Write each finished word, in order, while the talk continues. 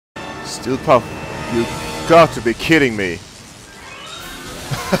Still puff. You got to be kidding me.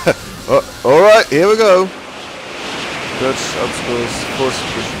 Alright, here we go. Dodge, obstacles, force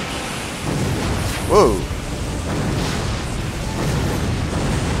push. Whoa.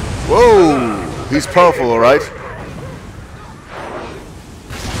 Whoa! He's powerful, alright.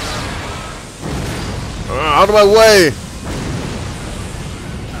 Out of my way!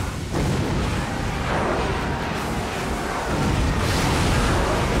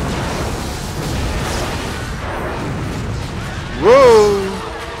 Whoa!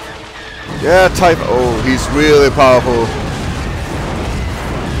 Yeah, type. Oh, he's really powerful.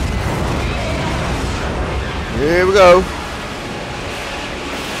 Here we go.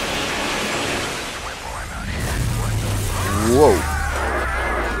 Whoa.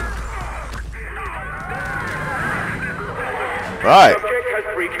 Right. Subject has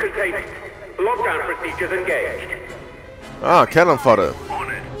breached containment. Lockdown procedures engaged. Ah, cannon fodder.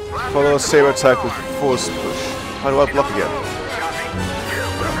 Follow a saber attack with force push. How do I block again?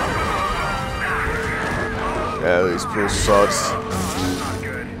 Yeah, these poor sods.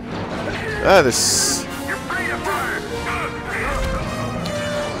 Ah, this.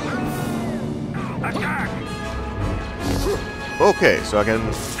 Okay, so I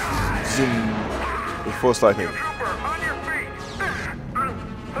can zoom with force lightning.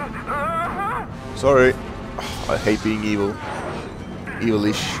 Sorry. I hate being evil.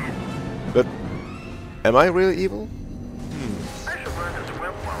 Evilish. But am I really evil? I should learn to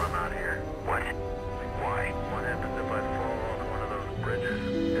swim while I'm out here. What? Why? What happens if I fall off one of those bridges?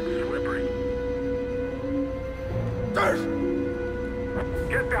 It's slippery.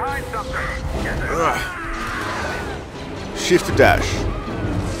 Get behind something! Shift to dash.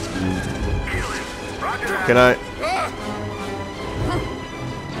 Can I?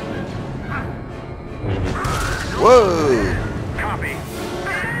 Whoa! Copy.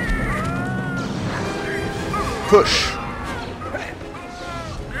 Push.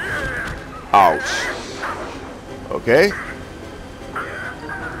 Ouch. Okay.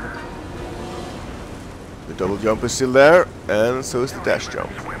 The double jump is still there, and so is the dash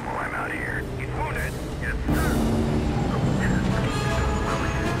jump. Swim while I'm out here. He's wounded. Yes, I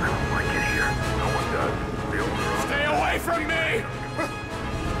don't like it here. No one does. The older stay away from me!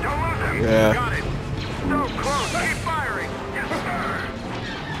 Don't lose him. Yeah. Got it. So close. Keep firing. Yes, sir.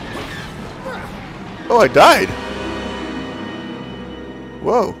 Oh, I died.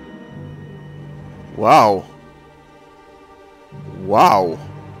 Whoa. Wow. Wow.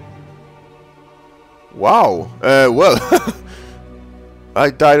 Wow. Well. I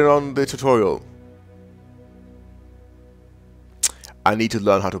died on the tutorial. I need to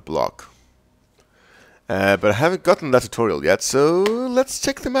learn how to block. But I haven't gotten that tutorial yet, so let's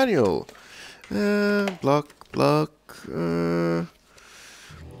check the manual. Block. Block.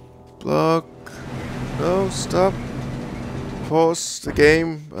 No, stop. Pause the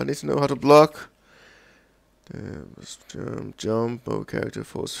game. I need to know how to block. Jump. Oh, character.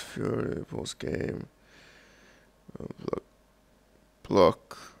 Force fury. Pause game.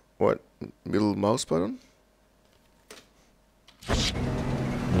 Block. What? Middle mouse button?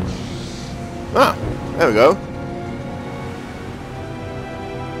 Ah, there we go.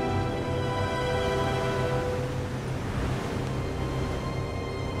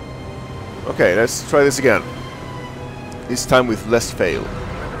 Okay, let's try this again. This time with less fail.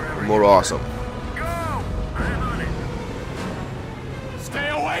 More awesome. Go! I'm on it. Stay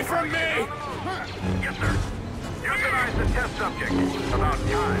away from me! Yes, sir. Euthanize the test subject. About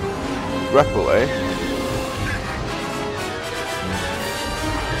time. Grapple, eh?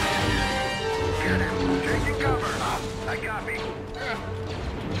 Taking cover. I copy.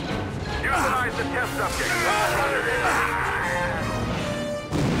 Euthanize the test subject.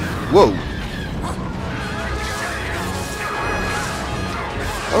 Whoa!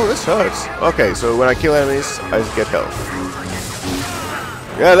 Oh, this hurts. Okay, so when I kill enemies, I get health.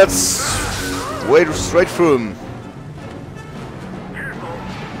 Yeah, let's wade straight through them.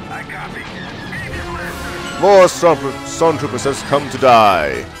 I copy. More stormtroopers have come to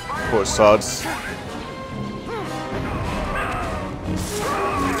die. Poor sods.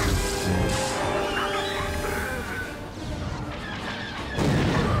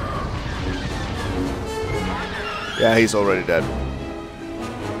 Yeah, he's already dead.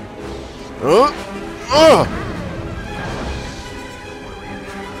 Oh! Oh!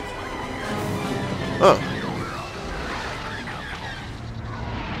 Oh.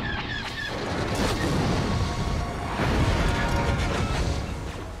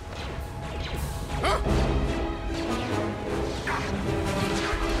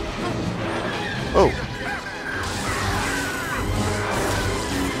 Oh.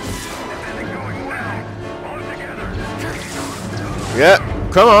 Yeah,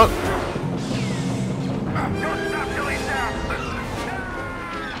 come on. Don't stop till he's down.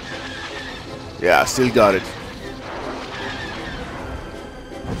 Yeah, still got it.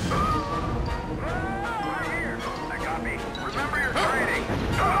 I copy. Remember your training.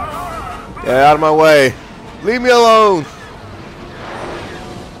 Yeah, out of my way. Leave me alone.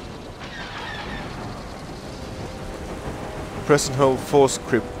 Press and hold force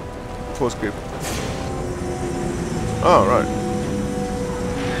grip. Force grip. Oh, right.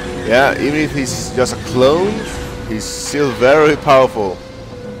 Yeah, even if he's just a clone, he's still very powerful.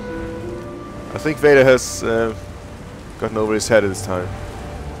 I think Vader has gotten over his head this time.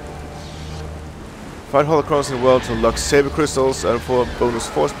 Find holocrons in the world to unlock saber crystals and for bonus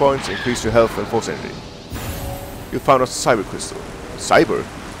force points, increase your health and force energy. You found a cyber crystal. Saber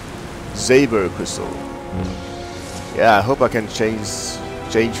crystal. Yeah, I hope I can change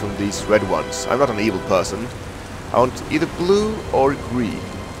from these red ones. I'm not an evil person. I want either blue or green.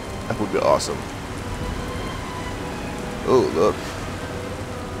 That would be awesome. Oh, look.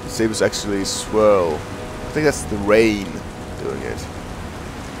 The sabers actually swirl. I think that's the rain doing it.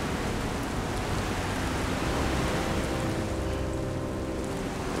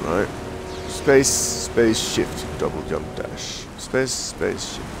 Right. Space, shift, double jump dash. Space,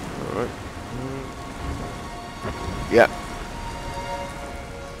 shift. Alright. Yeah.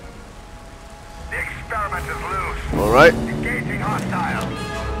 The experiment is loose. Alright. Engaging hostile.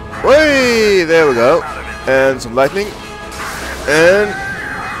 Way! There we go. And some lightning. And...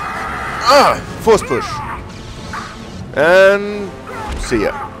 force push. And... see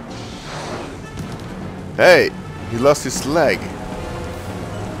ya. Hey! He lost his leg.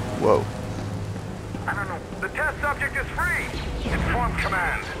 Whoa. I don't know. The test subject is free. Inform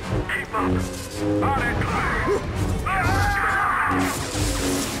command. Keep up. On it.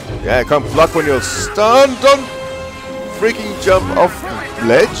 Yeah, come block when you're stunned. Don't freaking jump off the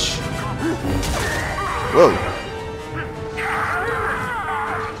ledge. Whoa.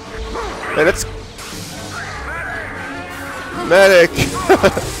 Hey, that's... medic!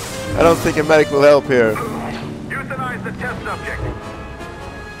 I don't think a medic will help here. Euthanize the test subject.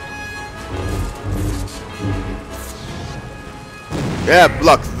 Yeah,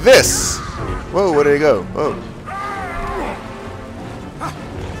 block this! Whoa, where did he go? Oh.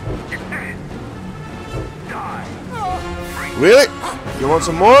 Really? You want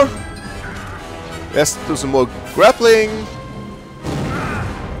some more? Let's do some more grappling.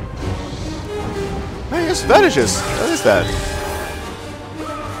 Hey, he just vanishes. What is that?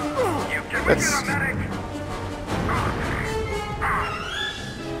 That's...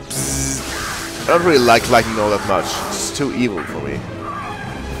 I don't really like lightning all that much. It's too evil for me.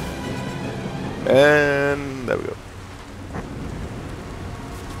 And there we go.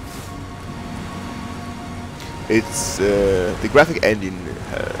 It's the graphic engine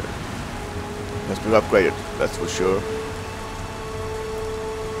has been upgraded, that's for sure.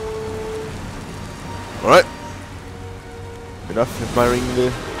 Alright. Enough admiring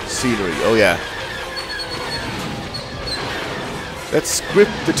the scenery. Oh yeah. Let's grip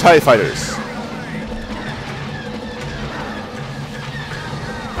the TIE fighters.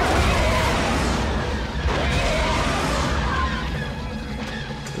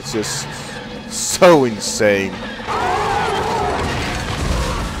 It's just so insane.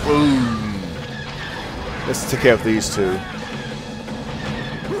 Boom. Let's take care of these two.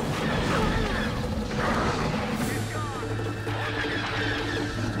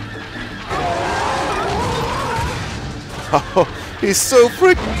 Oh, he's so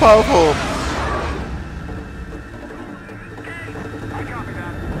freaking powerful.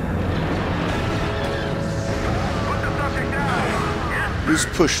 Use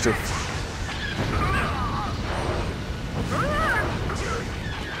push to...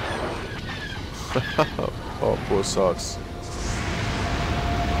 oh, poor socks.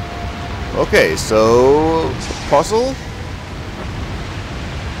 Okay, so... puzzle?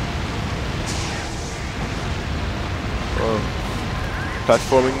 Oh.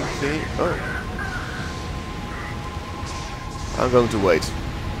 Platforming thing? Oh. I'm going to wait.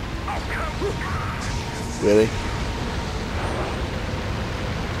 Really?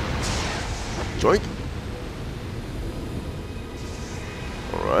 Joint?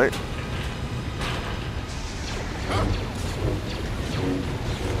 Alright.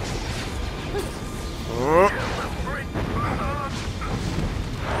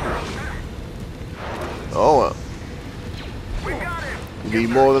 Oh well. You need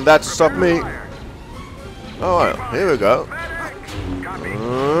more than that to stop me. Oh well, here we go.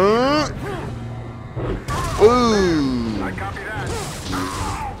 Ooh.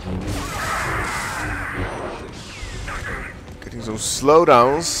 Getting Some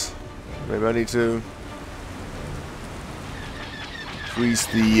slowdowns. Maybe I need to increase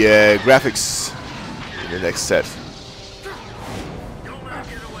the graphics in the next set.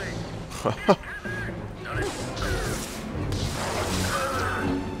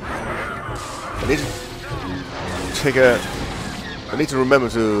 I need to take a... I need to remember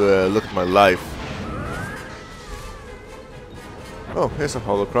to look at my life. Oh, here's a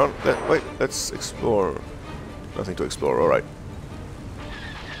holocron. Wait, let's explore. Nothing to explore, alright.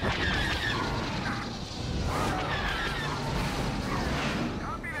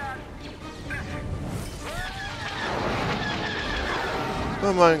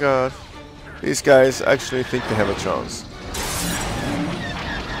 Oh my god. These guys actually think they have a chance.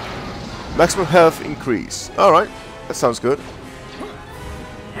 Maximum health increase. Alright, that sounds good.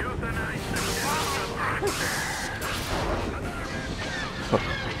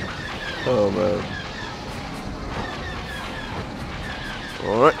 Oh man.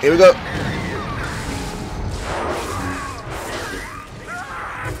 Alright, here we go.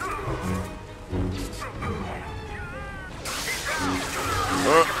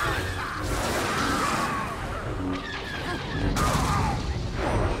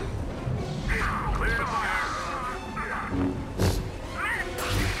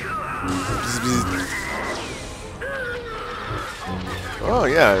 Oh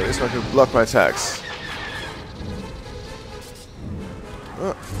yeah, this one can block my attacks.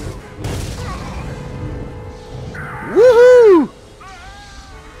 Oh.